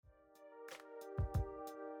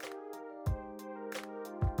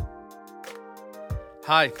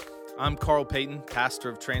Hi, I'm Carl Payton, pastor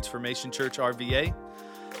of Transformation Church RVA.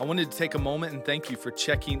 I wanted to take a moment and thank you for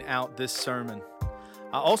checking out this sermon.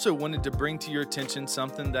 I also wanted to bring to your attention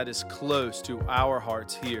something that is close to our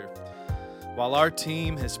hearts here. While our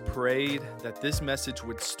team has prayed that this message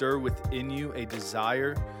would stir within you a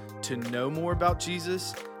desire to know more about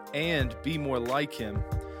Jesus and be more like him,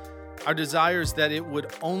 our desire is that it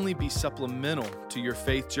would only be supplemental to your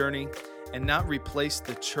faith journey and not replace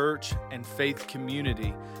the church and faith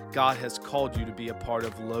community God has called you to be a part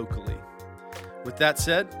of locally. With that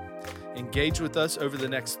said, engage with us over the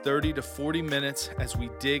next 30 to 40 minutes as we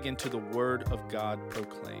dig into the Word of God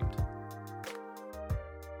proclaimed.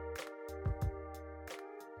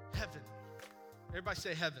 Heaven. Everybody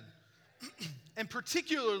say heaven. And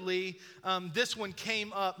particularly, this one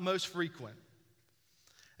came up most frequent.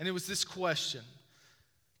 And it was this question: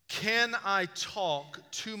 can I talk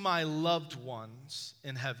to my loved ones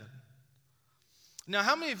in heaven? Now,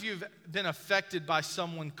 how many of you have been affected by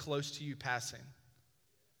someone close to you passing?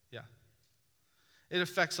 Yeah. It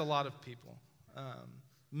affects a lot of people,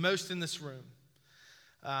 most in this room.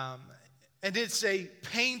 And it's a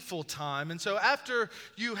painful time. And so after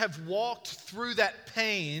you have walked through that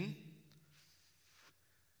pain,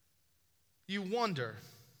 you wonder,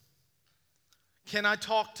 can I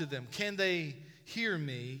talk to them? Can they hear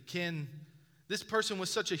me? This person was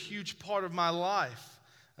such a huge part of my life.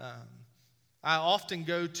 I often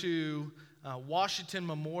go to Washington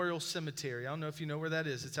Memorial Cemetery. I don't know if you know where that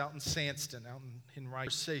is. It's out in Sandston, out in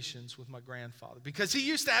conversations with my grandfather, because he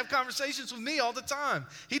used to have conversations with me all the time.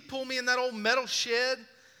 He'd pull me in that old metal shed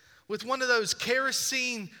with one of those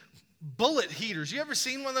kerosene bullet heaters. You ever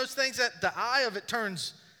seen one of those things that the eye of it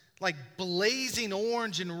turns like blazing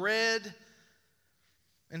orange and red?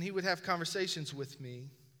 And he would have conversations with me.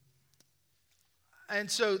 And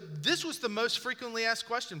so this was the most frequently asked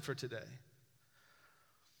question for today.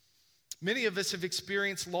 Many of us have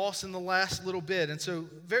experienced loss in the last little bit. And so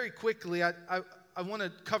very quickly, I want to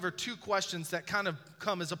cover two questions that kind of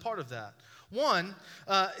come as a part of that. One,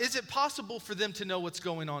 is it possible for them to know what's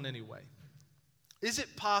going on anyway? Is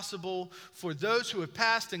it possible for those who have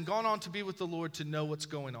passed and gone on to be with the Lord to know what's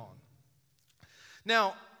going on?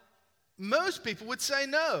 Now, most people would say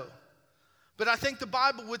no, but I think the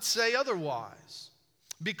Bible would say otherwise.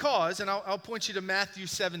 Because, and I'll point you to Matthew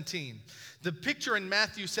 17. The picture in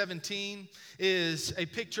Matthew 17 is a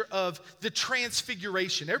picture of the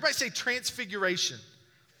transfiguration. Everybody say transfiguration.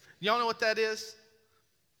 Y'all know what that is?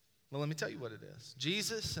 Well, let me tell you what it is.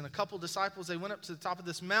 Jesus and a couple disciples, they went up to the top of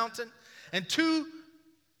this mountain, and two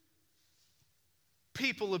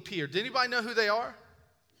people appeared. Did anybody know who they are?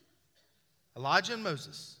 Elijah and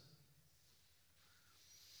Moses.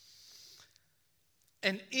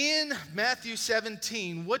 And in Matthew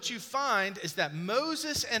 17, what you find is that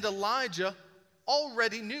Moses and Elijah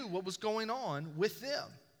already knew what was going on with them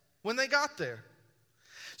when they got there.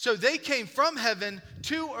 So they came from heaven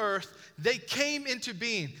to earth. They came into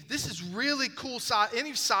being. This is really cool.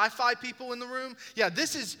 Any sci-fi people in the room? Yeah,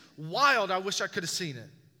 this is wild. I wish I could have seen it.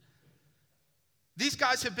 These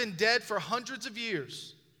guys have been dead for hundreds of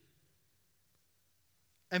years.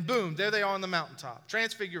 And boom, there they are on the mountaintop.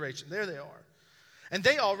 Transfiguration, there they are. And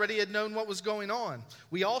they already had known what was going on.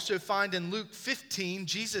 We also find in Luke 15,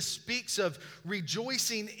 Jesus speaks of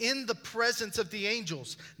rejoicing in the presence of the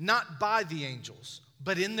angels, not by the angels,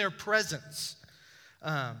 but in their presence.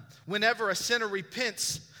 Whenever a sinner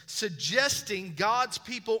repents, suggesting God's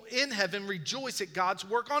people in heaven rejoice at God's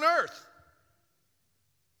work on earth.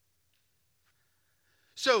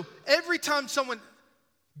 So every time someone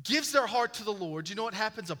gives their heart to the Lord, you know what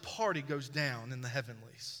happens? A party goes down in the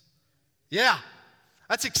heavenlies. Yeah.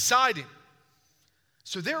 That's exciting.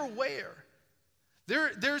 So they're aware.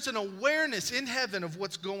 There's an awareness in heaven of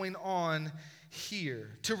what's going on here.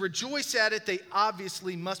 To rejoice at it, they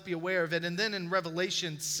obviously must be aware of it. And then in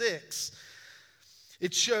Revelation 6,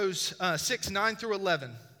 it shows 6, 9 through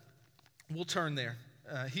 11. We'll turn there.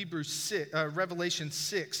 Revelation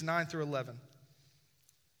 6, 9 through 11.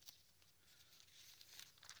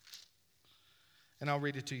 And I'll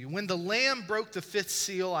read it to you. When the Lamb broke the fifth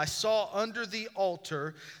seal, I saw under the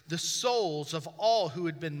altar the souls of all who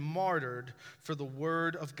had been martyred for the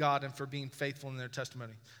word of God and for being faithful in their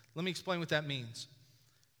testimony. Let me explain what that means.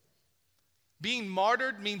 Being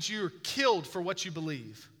martyred means you're killed for what you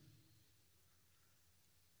believe.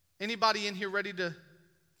 Anybody in here ready to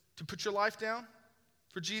put your life down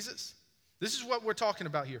for Jesus? This is what we're talking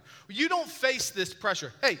about here. You don't face this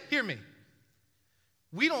pressure. Hey, hear me.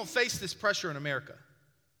 We don't face this pressure in America.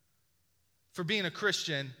 For being a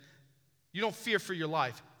Christian, you don't fear for your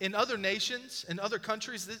life. In other nations, in other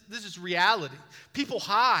countries, this is reality. People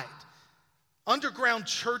hide. Underground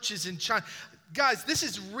churches in China. Guys, this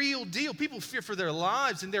is real deal. People fear for their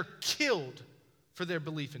lives and they're killed for their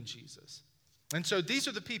belief in Jesus. And so these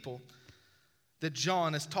are the people that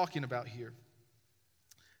John is talking about here.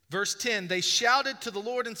 Verse 10, they shouted to the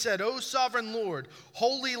Lord and said, O sovereign Lord,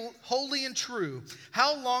 holy and true,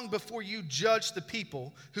 how long before you judge the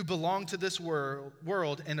people who belong to this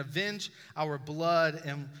world and avenge our blood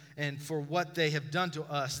and for what they have done to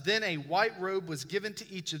us? Then a white robe was given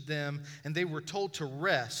to each of them, and they were told to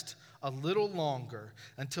rest a little longer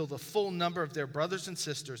until the full number of their brothers and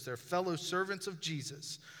sisters, their fellow servants of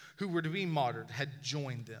Jesus, who were to be martyred, had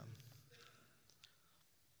joined them.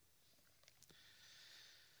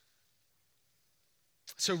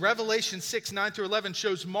 So Revelation 6, 9 through 11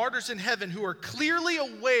 shows martyrs in heaven who are clearly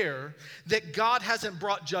aware that God hasn't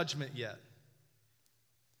brought judgment yet.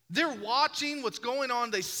 They're watching what's going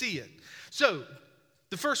on. They see it. So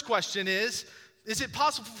the first question is it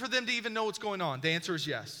possible for them to even know what's going on? The answer is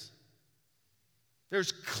yes.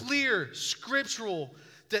 There's clear scriptural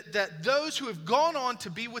that those who have gone on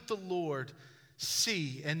to be with the Lord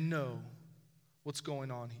see and know what's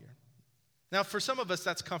going on here. Now, for some of us,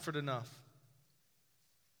 that's comfort enough.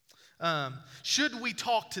 Should we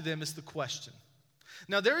talk to them is the question.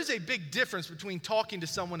 Now, there is a big difference between talking to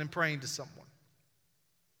someone and praying to someone.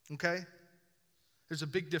 Okay? There's a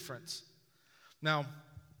big difference. Now,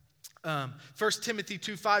 1 Timothy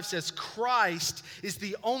 2:5 says, Christ is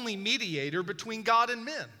the only mediator between God and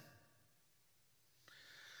men.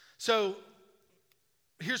 So,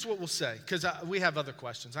 here's what we'll say, because we have other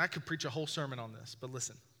questions. I could preach a whole sermon on this, but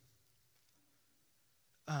listen.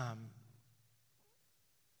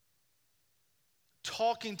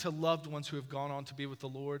 Talking to loved ones who have gone on to be with the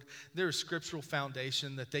Lord, there is scriptural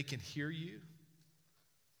foundation that they can hear you,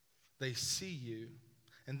 they see you,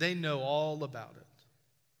 and they know all about it.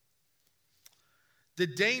 The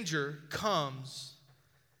danger comes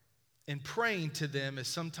in praying to them as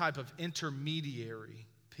some type of intermediary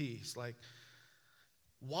piece, like,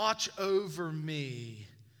 watch over me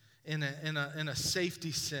in a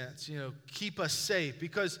safety sense, keep us safe,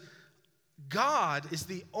 because God is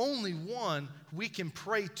the only one we can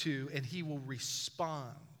pray to and he will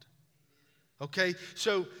respond. Okay?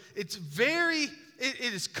 So it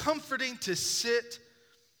is comforting to sit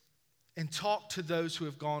and talk to those who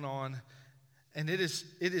have gone on, and it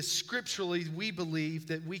is scripturally, we believe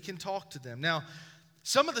that we can talk to them. Now,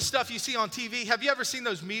 some of the stuff you see on TV, have you ever seen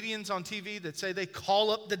those mediums on TV that say they call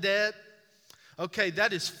up the dead? Okay,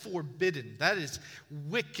 that is forbidden. That is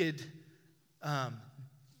wicked,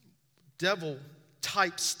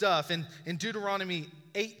 devil-type stuff. And in Deuteronomy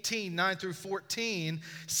 18, 9 through 14,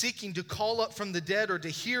 seeking to call up from the dead or to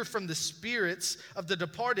hear from the spirits of the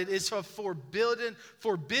departed is a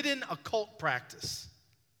forbidden occult practice.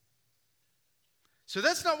 So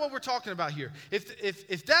that's not what we're talking about here.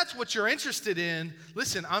 If that's what you're interested in,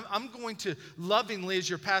 listen, I'm going to lovingly, as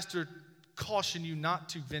your pastor, caution you not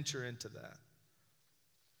to venture into that.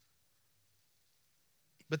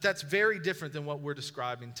 But that's very different than what we're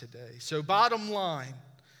describing today. So bottom line,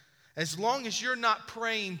 as long as you're not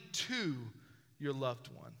praying to your loved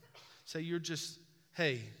one, say you're just,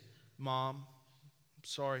 hey, Mom, I'm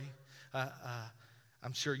sorry.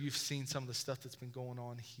 I'm sure you've seen some of the stuff that's been going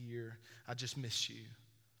on here. I just miss you.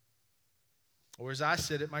 Or as I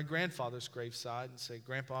sit at my grandfather's graveside and say,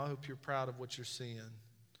 Grandpa, I hope you're proud of what you're seeing.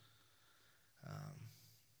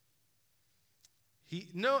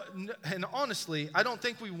 And honestly, I don't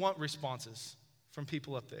think we want responses from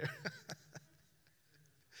people up there.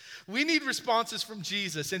 We need responses from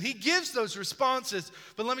Jesus, and he gives those responses.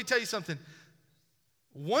 But let me tell you something.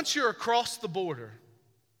 Once you're across the border,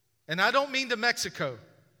 and I don't mean to Mexico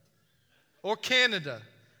or Canada,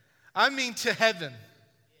 I mean to heaven.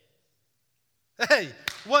 Hey,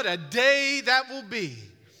 what a day that will be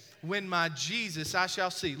when my Jesus I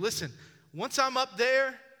shall see. Listen, once I'm up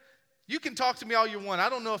there, you can talk to me all you want. I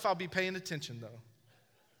don't know if I'll be paying attention, though.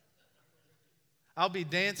 I'll be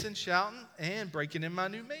dancing, shouting, and breaking in my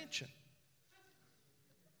new mansion.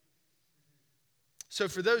 So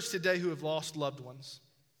for those today who have lost loved ones,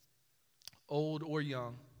 old or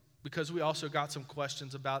young, because we also got some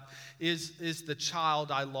questions about, is the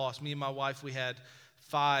child I lost, me and my wife, we had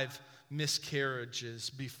 5 miscarriages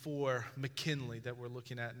before McKinley that we're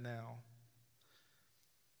looking at now.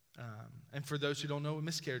 And for those who don't know what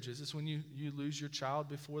miscarriage is, it's when you lose your child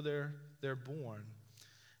before they're born.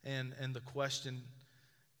 And the question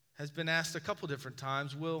has been asked a couple different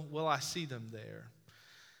times, will I see them there?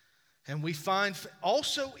 And we find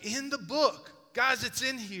also in the book, guys, it's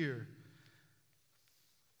in here.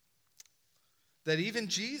 that even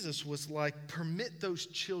Jesus was like, permit those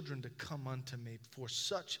children to come unto me, for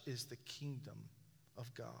such is the kingdom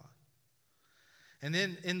of God. And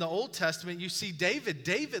then in the Old Testament, you see David.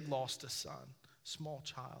 David lost a son, small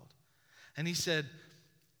child. And he said,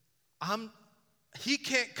 he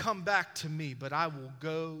can't come back to me, but I will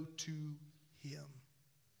go to him.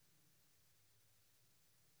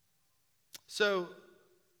 So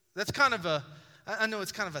that's kind of I know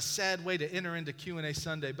it's kind of a sad way to enter into Q&A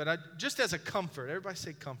Sunday, but just as a comfort, everybody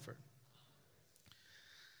say comfort.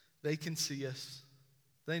 They can see us.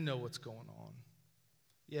 They know what's going on.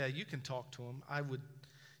 Yeah, you can talk to them.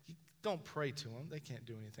 Don't pray to them. They can't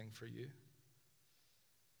do anything for you.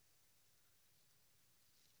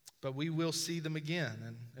 But we will see them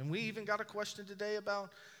again. And we even got a question today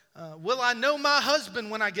about, will I know my husband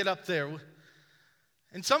when I get up there?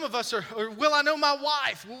 And some of us are, or will I know my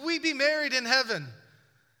wife? Will we be married in heaven?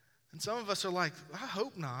 And some of us are like, I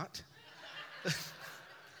hope not.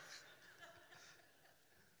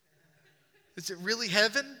 Is it really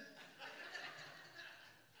heaven?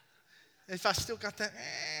 If I still got that,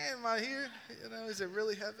 am I here? Is it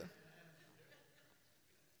really heaven?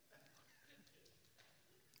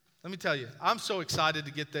 Let me tell you, I'm so excited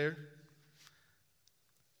to get there.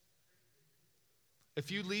 If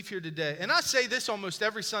you leave here today, and I say this almost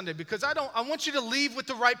every Sunday because I want you to leave with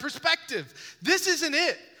the right perspective. This isn't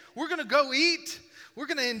it. We're going to go eat. We're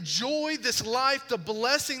going to enjoy this life, the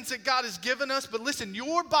blessings that God has given us. But listen,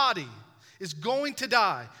 your body is going to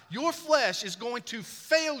die. Your flesh is going to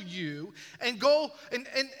fail you and go and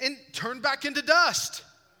turn back into dust.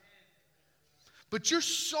 But your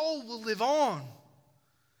soul will live on.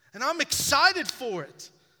 And I'm excited for it.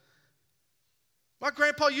 My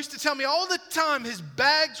grandpa used to tell me all the time his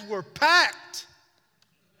bags were packed,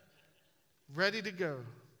 ready to go.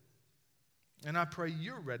 And I pray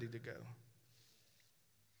you're ready to go.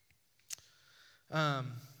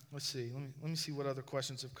 Let's see. Let me see what other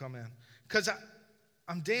questions have come in. Because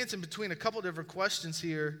I'm dancing between a couple different questions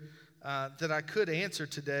here that I could answer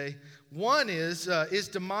today. One is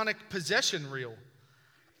demonic possession real?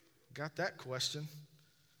 Got that question.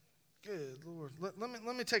 Good Lord.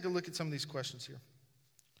 Let me take a look at some of these questions here.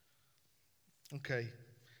 Okay.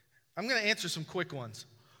 I'm going to answer some quick ones.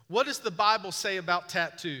 What does the Bible say about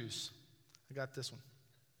tattoos? I got this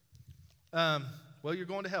one. Well, you're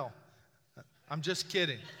going to hell. I'm just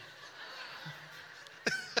kidding.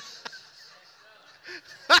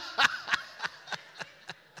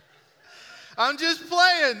 I'm just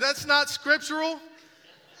playing. That's not scriptural.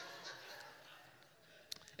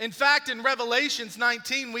 In fact, in Revelations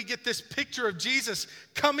 19, we get this picture of Jesus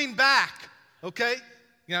coming back, okay?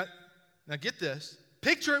 Now get this.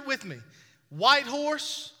 Picture it with me. White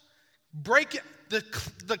horse, break it,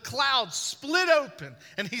 the clouds split open,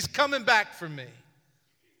 and he's coming back for me.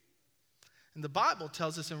 And the Bible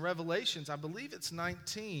tells us in Revelations, I believe it's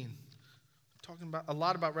 19, talking about a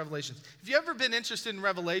lot about Revelations. If you've ever been interested in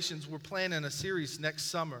Revelations, we're planning a series next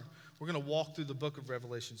summer. We're going to walk through the book of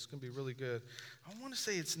Revelation. It's going to be really good. I want to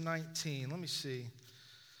say it's 19. Let me see.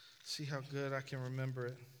 See how good I can remember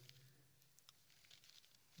it.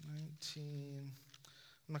 19.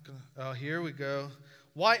 I'm not going to. Oh, here we go.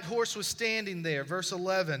 White horse was standing there. Verse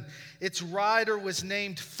 11. Its rider was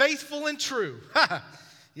named Faithful and True.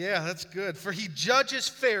 Yeah, that's good. For he judges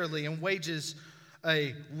fairly and wages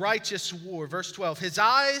a righteous war. Verse 12. His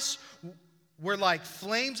eyes were like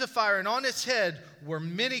flames of fire, and on his head were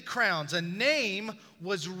many crowns. A name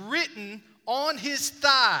was written on his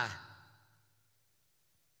thigh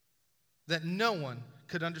that no one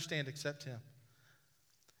could understand except him.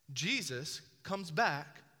 Jesus comes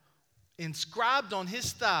back, inscribed on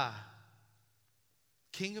his thigh,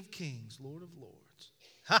 King of Kings, Lord of Lords.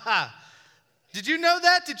 Ha ha! Did you know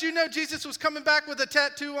that? Did you know Jesus was coming back with a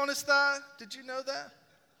tattoo on his thigh? Did you know that?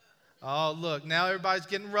 Oh, look, now everybody's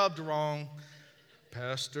getting rubbed wrong.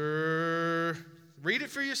 Pastor, read it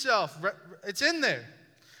for yourself. It's in there.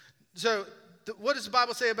 So what does the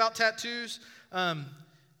Bible say about tattoos?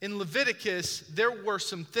 In Leviticus, there were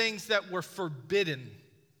some things that were forbidden.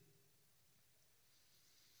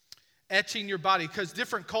 Etching your body, because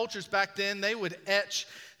different cultures back then, they would etch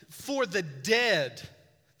for the dead.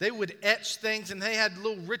 They would etch things, and they had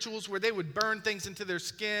little rituals where they would burn things into their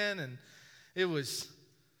skin, and it was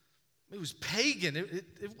pagan.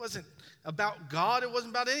 It wasn't about God. It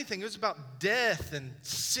wasn't about anything. It was about death and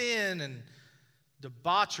sin and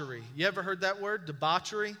debauchery. You ever heard that word,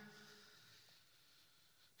 debauchery?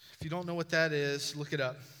 If you don't know what that is, look it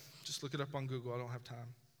up. Just look it up on Google. I don't have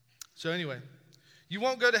time. So anyway, you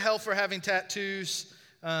won't go to hell for having tattoos.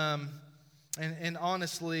 And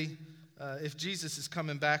honestly, if Jesus is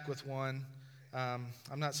coming back with one, I'm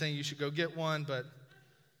not saying you should go get one, but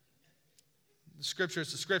the scripture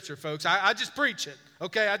is the scripture, folks. I just preach it,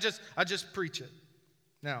 okay? I just preach it.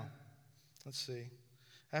 Now, let's see.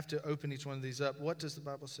 I have to open each one of these up. What does the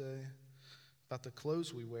Bible say about the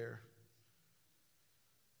clothes we wear?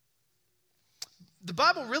 The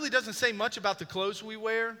Bible really doesn't say much about the clothes we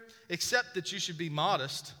wear, except that you should be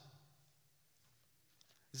modest.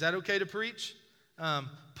 Is that okay to preach?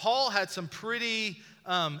 Paul had some pretty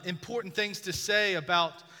important things to say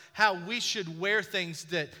about how we should wear things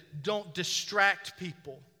that don't distract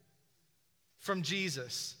people from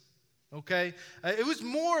Jesus. Okay? It was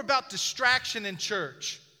more about distraction in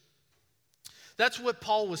church. That's what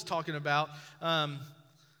Paul was talking about.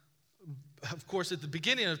 Of course, at the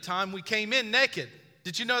beginning of time, we came in naked.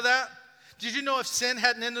 Did you know that? Did you know if sin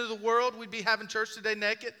hadn't entered the world, we'd be having church today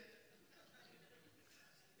naked?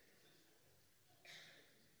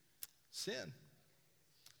 Sin.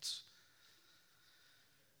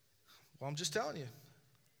 Well, I'm just telling you.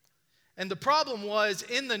 And the problem was,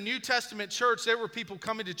 in the New Testament church, there were people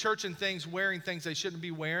coming to church and wearing things they shouldn't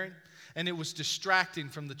be wearing, and it was distracting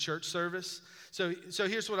from the church service. So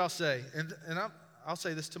here's what I'll say, and I'll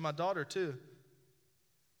say this to my daughter too.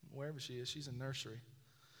 Wherever she is, she's in nursery.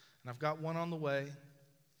 And I've got one on the way. And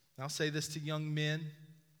I'll say this to young men.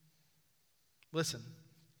 Listen.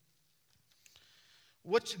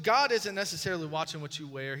 God isn't necessarily watching what you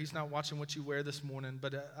wear. He's not watching what you wear this morning.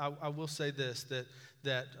 But I will say this,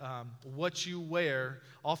 that what you wear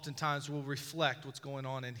oftentimes will reflect what's going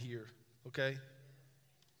on in here. Okay?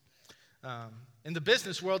 In the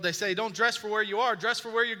business world, they say, don't dress for where you are, dress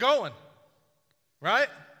for where you're going. Right?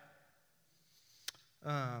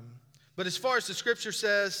 But as far as the scripture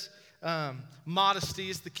says, modesty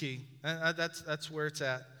is the key. That's where it's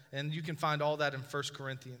at. And you can find all that in 1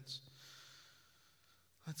 Corinthians.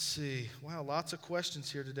 Let's see. Wow, lots of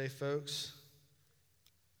questions here today, folks.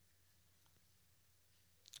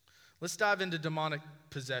 Let's dive into demonic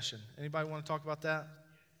possession. Anybody want to talk about that?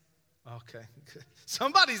 Okay.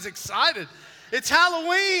 Somebody's excited. It's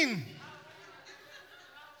Halloween.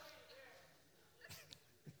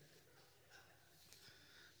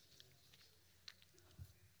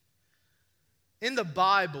 In the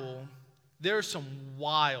Bible, there's some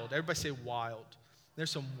wild, everybody say wild. There's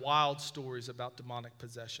some wild stories about demonic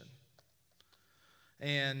possession.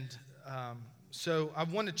 And so I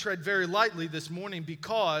want to tread very lightly this morning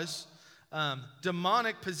because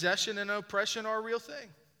demonic possession and oppression are a real thing.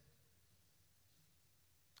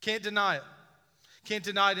 Can't deny it. Can't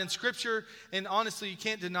deny it in Scripture, and honestly, you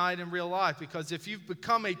can't deny it in real life, because if you've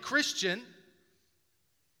become a Christian,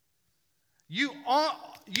 you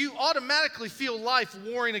automatically feel life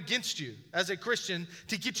warring against you as a Christian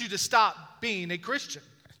to get you to stop being a Christian.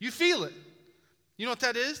 You feel it. You know what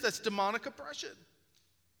that is? That's demonic oppression.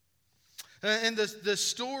 And the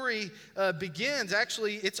story begins,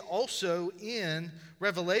 actually, it's also in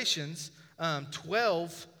Revelations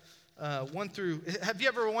 12, 1 through... Have you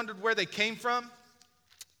ever wondered where they came from?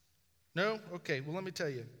 No? Okay, well, let me tell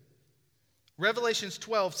you. Revelations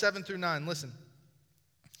 12, 7 through 9, listen.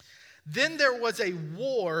 Then there was a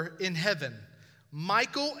war in heaven.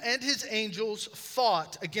 Michael and his angels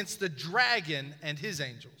fought against the dragon and his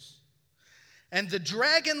angels. And the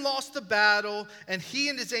dragon lost the battle, and he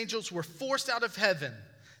and his angels were forced out of heaven.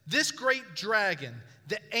 This great dragon,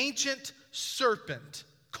 the ancient serpent,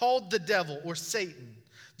 called the devil or Satan,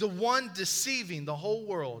 the one deceiving the whole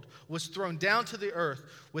world, was thrown down to the earth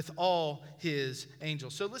with all his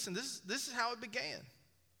angels. So listen, this is how it began.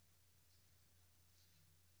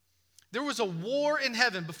 There was a war in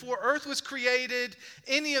heaven. Before earth was created,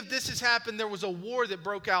 any of this has happened, there was a war that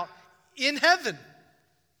broke out in heaven.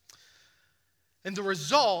 And the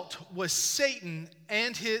result was Satan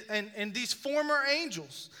and these former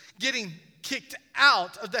angels getting kicked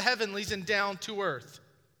out of the heavenlies and down to earth.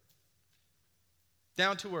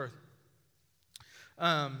 Down to earth.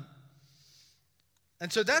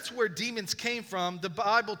 And so that's where demons came from. The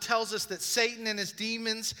Bible tells us that Satan and his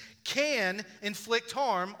demons can inflict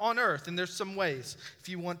harm on earth. And there's some ways. If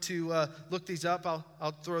you want to look these up,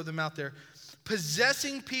 I'll throw them out there.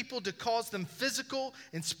 Possessing people to cause them physical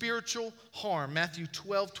and spiritual harm. Matthew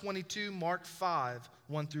 12, 22, Mark 5,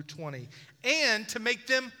 1 through 20. And to make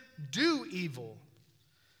them do evil.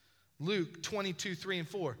 Luke 22, 3 and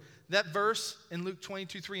 4. That verse in Luke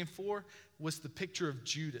 22, 3 and 4 was the picture of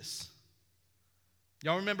Judas.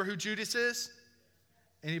 Y'all remember who Judas is?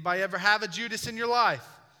 Anybody ever have a Judas in your life?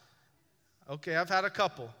 Okay, I've had a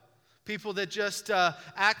couple. People that just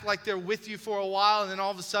act like they're with you for a while, and then all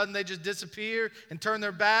of a sudden they just disappear and turn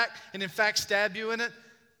their back and in fact stab you in it.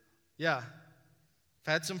 Yeah,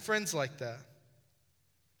 I've had some friends like that.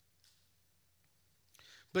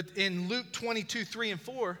 But in Luke 22, 3 and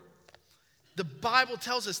 4, the Bible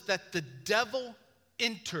tells us that the devil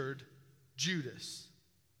entered Judas.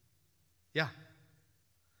 Yeah.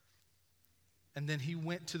 And then he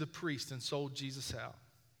went to the priest and sold Jesus out.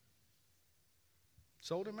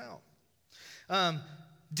 Sold him out.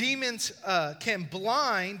 Demons can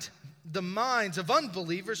blind the minds of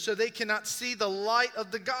unbelievers so they cannot see the light of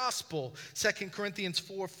the gospel. 2 Corinthians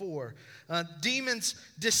 4:4. Demons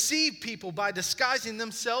deceive people by disguising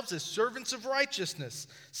themselves as servants of righteousness.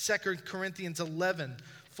 2 Corinthians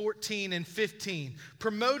 11:14 and 15.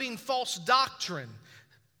 Promoting false doctrine.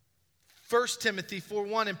 1 Timothy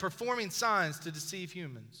 4:1. And performing signs to deceive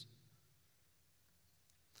humans.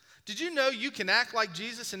 Did you know you can act like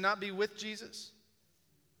Jesus and not be with Jesus?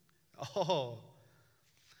 Oh.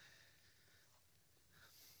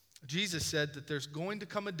 Jesus said that there's going to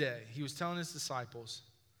come a day, he was telling his disciples,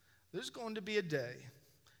 there's going to be a day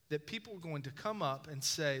that people are going to come up and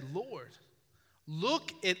say, Lord,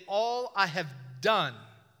 look at all I have done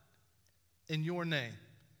in your name.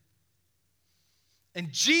 And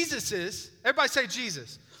everybody say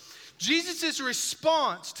Jesus. Jesus'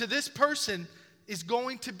 response to this person is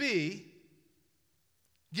going to be,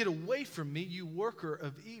 get away from me, you worker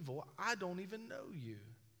of evil. I don't even know you.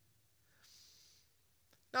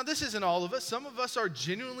 Now, this isn't all of us. Some of us are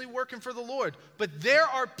genuinely working for the Lord. But there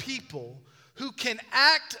are people who can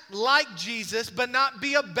act like Jesus but not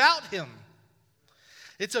be about him.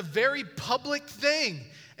 It's a very public thing.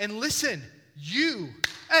 And listen,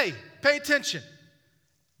 pay attention.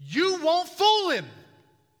 You won't fool him.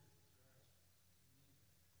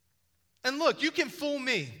 And look, you can fool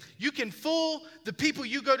me. You can fool the people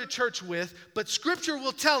you go to church with, but Scripture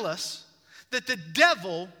will tell us that the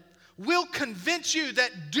devil will convince you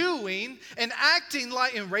that doing and acting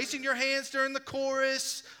like and raising your hands during the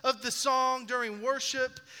chorus of the song during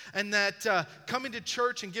worship and that coming to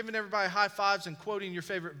church and giving everybody high fives and quoting your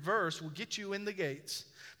favorite verse will get you in the gates.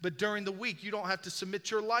 But during the week, you don't have to submit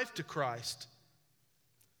your life to Christ.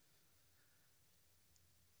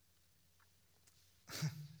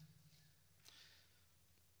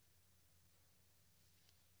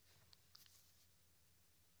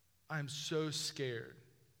 I'm so scared.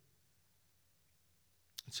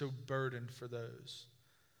 So burdened for those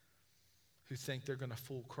who think they're going to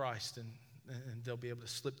fool Christ and they'll be able to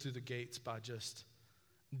slip through the gates by just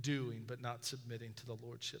doing but not submitting to the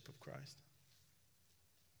lordship of Christ.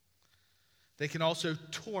 They can also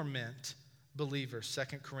torment believers,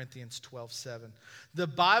 2 Corinthians 12:7. The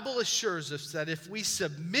Bible assures us that if we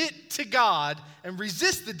submit to God and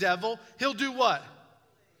resist the devil, he'll do what?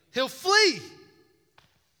 He'll flee.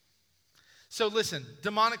 So listen,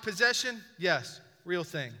 demonic possession, yes. Real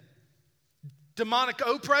thing. Demonic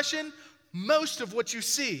oppression, most of what you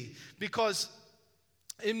see. Because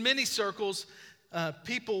in many circles,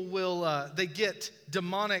 people they get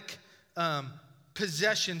demonic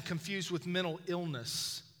possession confused with mental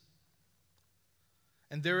illness.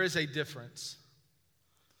 And there is a difference.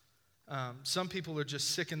 Some people are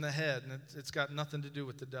just sick in the head, and it's got nothing to do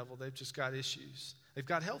with the devil. They've just got issues. They've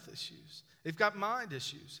got health issues. They've got mind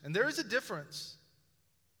issues. And there is a difference.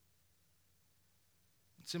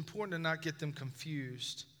 It's important to not get them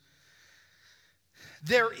confused.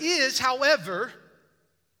 There is, however,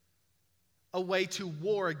 a way to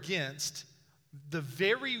war against the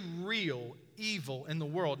very real evil in the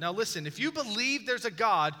world. Now listen, if you believe there's a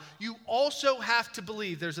God, you also have to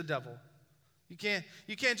believe there's a devil. You can't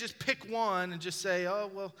just pick one and just say, oh,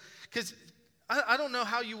 well, because I don't know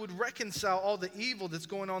how you would reconcile all the evil that's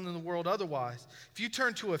going on in the world otherwise. If you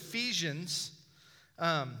turn to Ephesians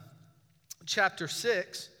chapter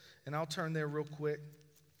 6, and I'll turn there real quick.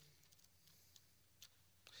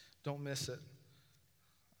 Don't miss it.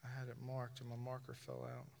 I had it marked and my marker fell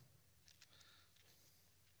out.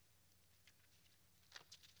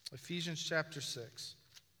 Ephesians chapter 6.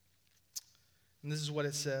 And this is what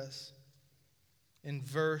it says in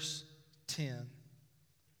verse 10.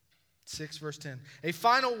 6 verse 10. A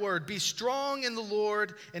final word, be strong in the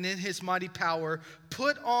Lord and in his mighty power.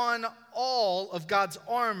 Put on all of God's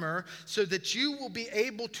armor so that you will be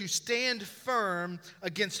able to stand firm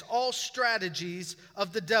against all strategies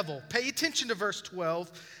of the devil. Pay attention to verse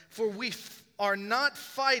 12. For we are not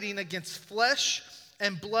fighting against flesh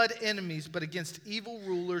and blood enemies, but against evil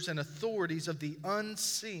rulers and authorities of the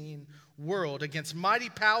unseen world, against mighty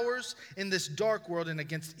powers in this dark world, and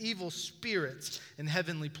against evil spirits in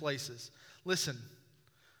heavenly places. Listen,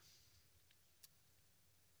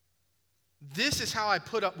 this is how I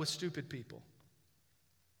put up with stupid people.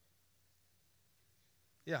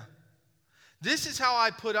 Yeah. This is how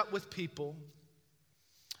I put up with people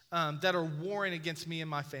that are warring against me and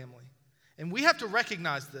my family. And we have to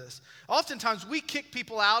recognize this. Oftentimes, we kick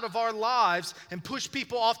people out of our lives and push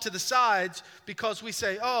people off to the sides because we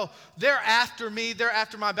say, oh, they're after me, they're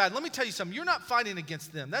after my bad. Let me tell you something. You're not fighting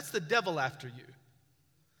against them. That's the devil after you.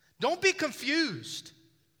 Don't be confused.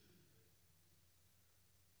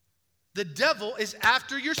 The devil is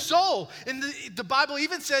after your soul. And the Bible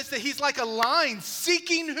even says that he's like a lion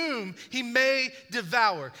seeking whom he may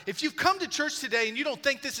devour. If you've come to church today and you don't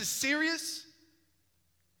think this is serious,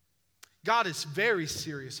 God is very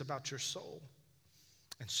serious about your soul.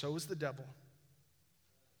 And so is the devil.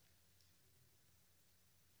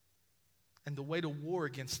 And the way to war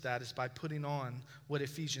against that is by putting on what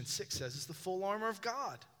Ephesians 6 says is the full armor of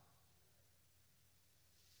God.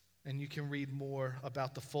 And you can read more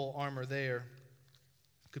about the full armor there.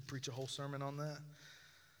 Could preach a whole sermon on that.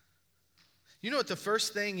 You know what the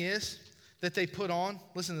first thing is that they put on?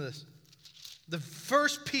 Listen to this. The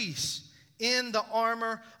first piece in the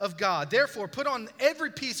armor of God. Therefore, put on every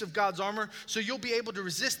piece of God's armor so you'll be able to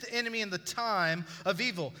resist the enemy in the time of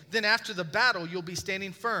evil. Then after the battle, you'll be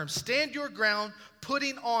standing firm. Stand your ground,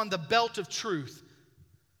 putting on the belt of truth.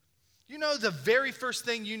 You know the very first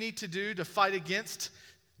thing you need to do to fight against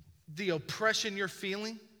the oppression you're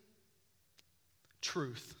feeling?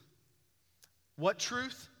 Truth. What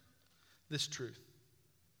truth? This truth.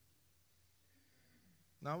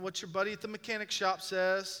 Not what your buddy at the mechanic shop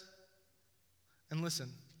says. And listen,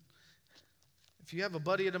 if you have a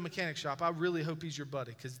buddy at a mechanic shop, I really hope he's your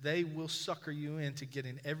buddy because they will sucker you into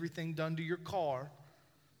getting everything done to your car.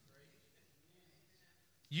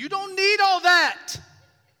 You don't need all that.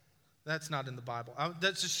 That's not in the Bible.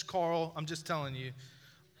 That's just Carl. I'm just telling you.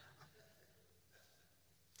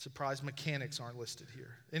 Surprised mechanics aren't listed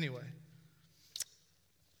here. Anyway. Let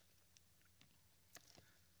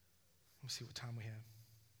me see what time we have.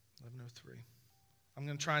 11:03. I'm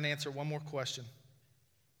going to try and answer one more question.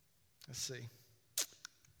 Let's see.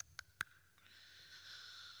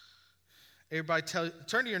 Everybody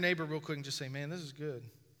turn to your neighbor real quick and just say, man, this is good.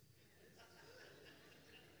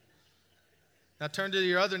 Now turn to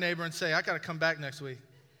your other neighbor and say, I got to come back next week.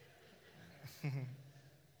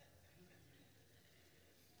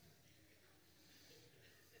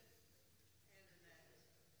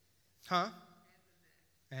 Huh?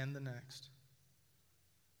 And the next.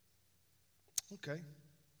 Okay.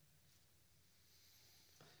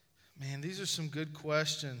 Man, these are some good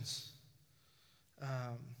questions.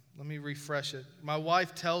 Let me refresh it. My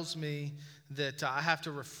wife tells me that I have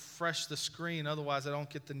to refresh the screen, otherwise I don't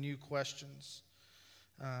get the new questions.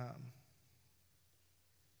 All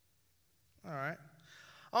right.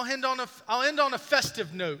 I'll end on a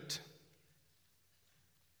festive note.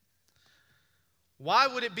 Why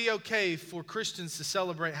would it be okay for Christians to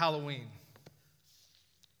celebrate Halloween?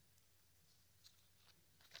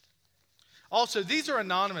 Also, these are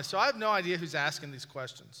anonymous, so I have no idea who's asking these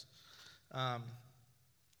questions.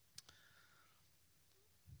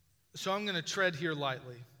 So I'm going to tread here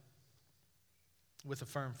lightly with a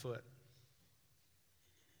firm foot.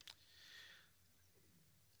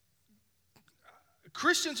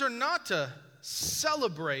 Christians are not to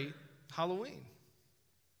celebrate Halloween.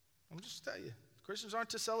 I'm just telling you. Christians aren't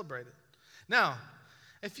to celebrate it. Now,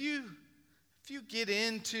 if you get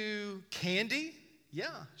into candy,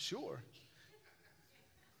 yeah, sure.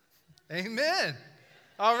 Amen.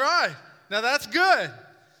 All right. Now that's good.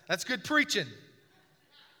 That's good preaching.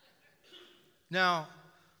 Now,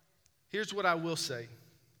 here's what I will say.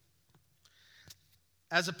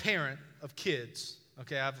 As a parent of kids,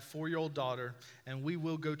 okay, I have a 4-year-old daughter, and we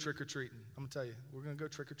will go trick-or-treating. I'm going to tell you, we're going to go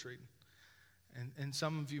trick-or-treating. And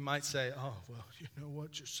some of you might say, oh, well, you know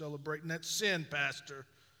what? You're celebrating that sin, Pastor.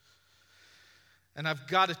 And I've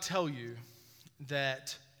got to tell you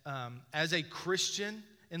that as a Christian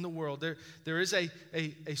in the world, there is a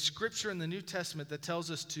scripture in the New Testament that tells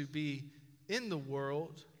us to be in the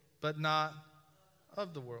world, but not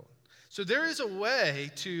of the world. So there is a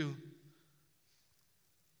way to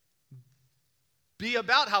be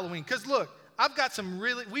about Halloween. Because look, I've got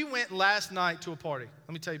we went last night to a party.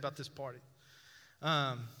 Let me tell you about this party.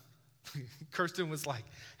 Kirsten was like,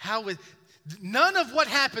 none of what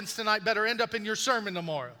happens tonight better end up in your sermon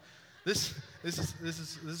tomorrow. This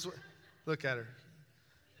is what, look at her.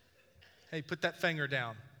 Hey, put that finger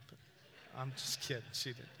down. I'm just kidding.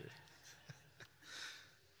 She didn't do it.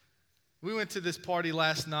 We went to this party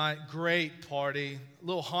last night. Great party. A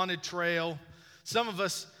little haunted trail. Some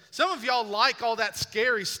of y'all like all that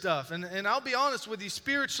scary stuff. And I'll be honest with you,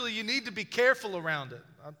 spiritually, you need to be careful around it.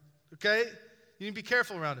 Okay? You need to be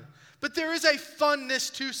careful around it. But there is a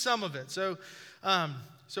funness to some of it. So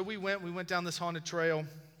we went down this haunted trail.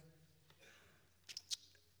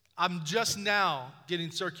 I'm just now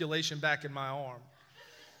getting circulation back in my arm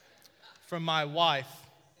from my wife.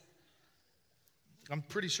 I'm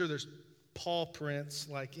pretty sure there's paw prints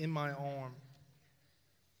like in my arm.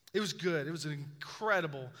 It was good. It was an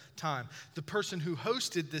incredible time. The person who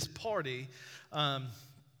hosted this party,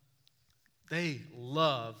 they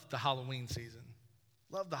love the Halloween season.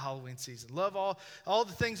 Love the Halloween season. Love all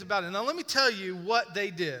the things about it. Now let me tell you what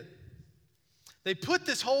they did. They put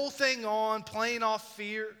this whole thing on, playing off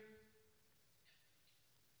fear.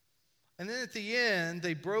 And then at the end,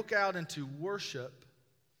 they broke out into worship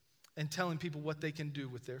and telling people what they can do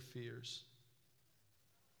with their fears.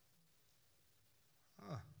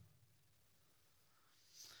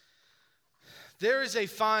 There is a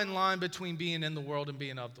fine line between being in the world and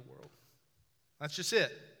being of the world. That's just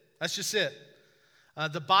it. That's just it.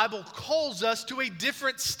 The Bible calls us to a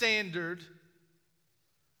different standard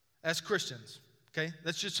as Christians. Okay?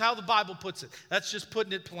 That's just how the Bible puts it. That's just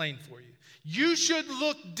putting it plain for you. You should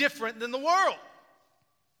look different than the world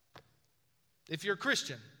if you're a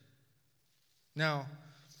Christian. Now,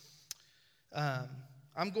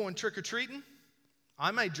 I'm going trick-or-treating. I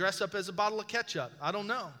may dress up as a bottle of ketchup. I don't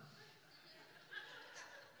know.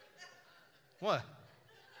 What?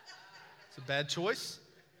 It's a bad choice?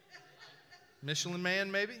 Michelin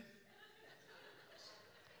Man, maybe?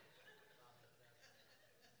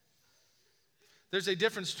 There's a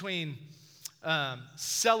difference between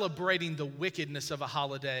celebrating the wickedness of a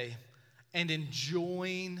holiday and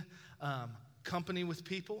enjoying company with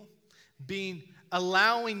people,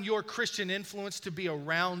 allowing your Christian influence to be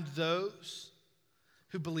around those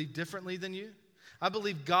who believe differently than you. I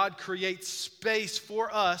believe God creates space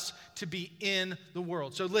for us to be in the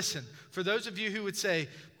world. So listen, for those of you who would say,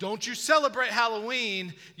 don't you celebrate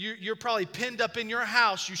Halloween, you're probably pinned up in your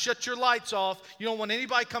house, you shut your lights off, you don't want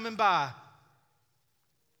anybody coming by.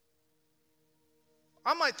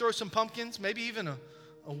 I might throw some pumpkins, maybe even a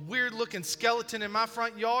weird-looking skeleton in my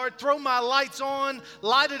front yard, throw my lights on,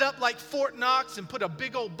 light it up like Fort Knox, and put a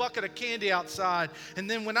big old bucket of candy outside. And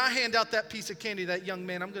then when I hand out that piece of candy to that young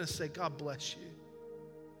man, I'm going to say, God bless you.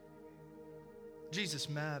 Jesus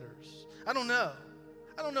matters. I don't know.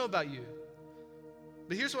 I don't know about you.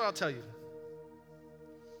 But here's what I'll tell you.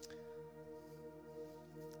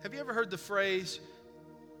 Have you ever heard the phrase,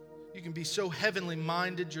 you can be so heavenly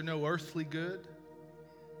minded, you're no earthly good?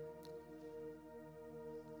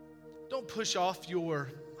 Don't push off your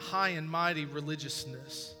high and mighty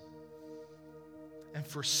religiousness and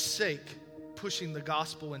forsake pushing the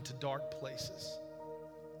gospel into dark places.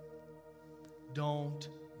 Don't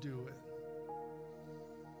do it.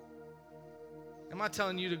 Am I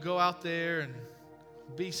telling you to go out there and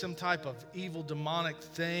be some type of evil demonic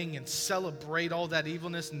thing and celebrate all that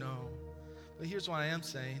evilness? No. But here's what I am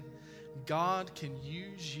saying. God can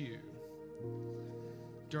use you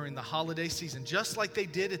during the holiday season, just like they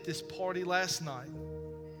did at this party last night,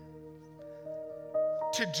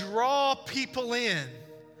 to draw people in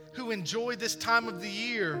who enjoy this time of the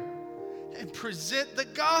year and present the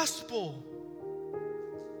gospel.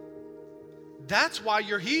 That's why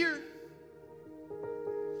you're here.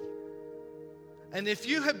 And if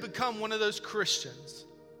you have become one of those Christians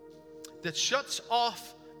that shuts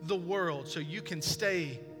off the world so you can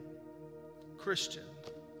stay Christian,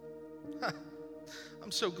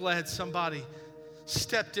 I'm so glad somebody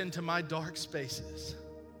stepped into my dark spaces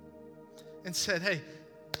and said, hey,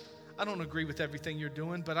 I don't agree with everything you're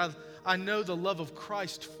doing, but I know the love of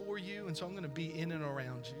Christ for you, and so I'm going to be in and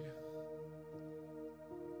around you.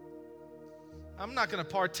 I'm not going to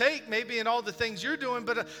partake maybe in all the things you're doing,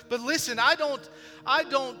 but listen, I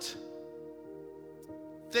don't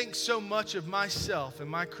think so much of myself and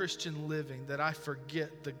my Christian living that I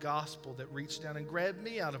forget the gospel that reached down and grabbed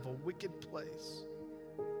me out of a wicked place.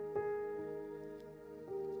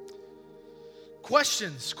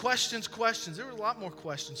 Questions. There were a lot more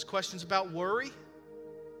questions. Questions about worry.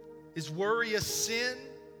 Is worry a sin?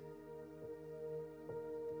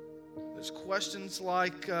 There's questions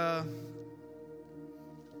like, what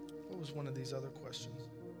was one of these other questions?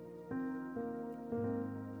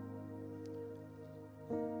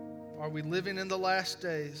 Are we living in the last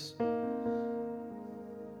days? Let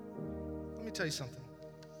me tell you something.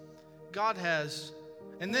 God has,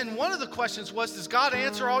 and then one of the questions was, does God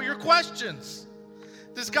answer all your questions?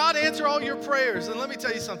 Does God answer all your prayers? And let me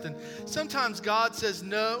tell you something. Sometimes God says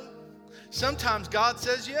no. Sometimes God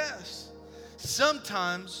says yes.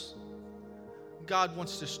 Sometimes God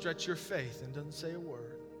wants to stretch your faith and doesn't say a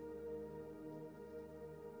word.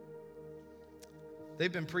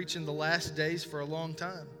 They've been preaching the last days for a long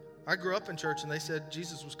time. I grew up in church and they said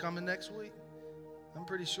Jesus was coming next week. I'm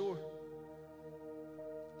pretty sure.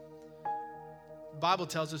 The Bible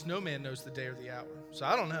tells us no man knows the day or the hour. So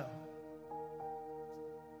I don't know.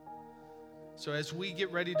 So as we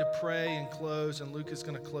get ready to pray and close, and Luke is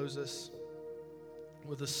going to close us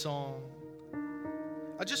with a song,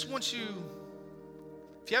 I just want you,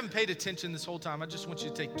 if you haven't paid attention this whole time, I just want you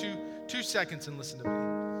to take two seconds and listen to me.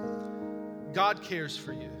 God cares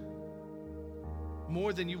for you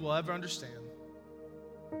more than you will ever understand.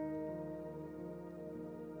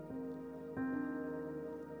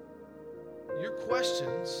 Your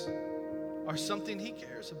questions are something He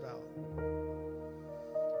cares about.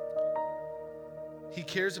 He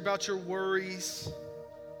cares about your worries.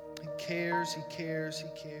 He cares.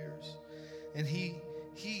 And He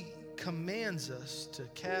commands us to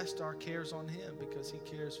cast our cares on Him because He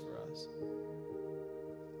cares for us.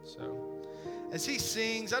 So, as He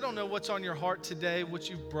sings, I don't know what's on your heart today, what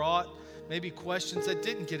you've brought, maybe questions that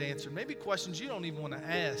didn't get answered, maybe questions you don't even want to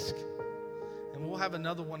ask. And we'll have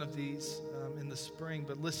another one of these in the spring.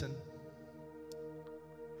 But listen,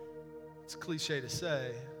 it's cliche to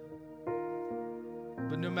say,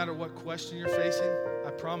 but no matter what question you're facing,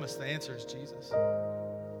 I promise the answer is Jesus.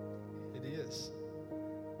 It is.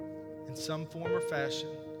 In some form or fashion.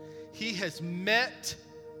 He has met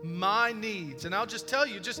my needs. And I'll just tell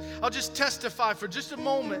you, I'll just testify for just a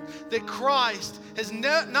moment that Christ has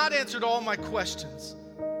not answered all my questions.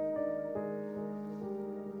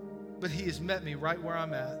 But He has met me right where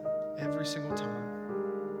I'm at every single time.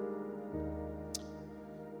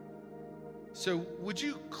 So would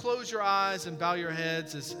you close your eyes and bow your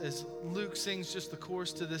heads as Luke sings just the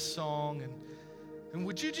chorus to this song, and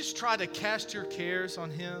would you just try to cast your cares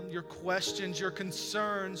on Him, your questions, your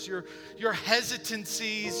concerns, your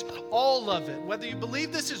hesitancies, all of it. Whether you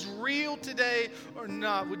believe this is real today or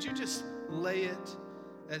not, would you just lay it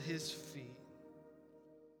at His feet?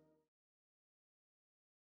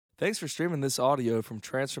 Thanks for streaming this audio from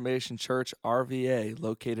Transformation Church RVA,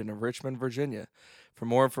 located in Richmond, Virginia. For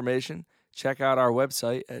more information, check out our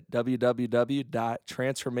website at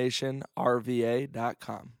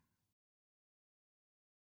www.transformationrva.com.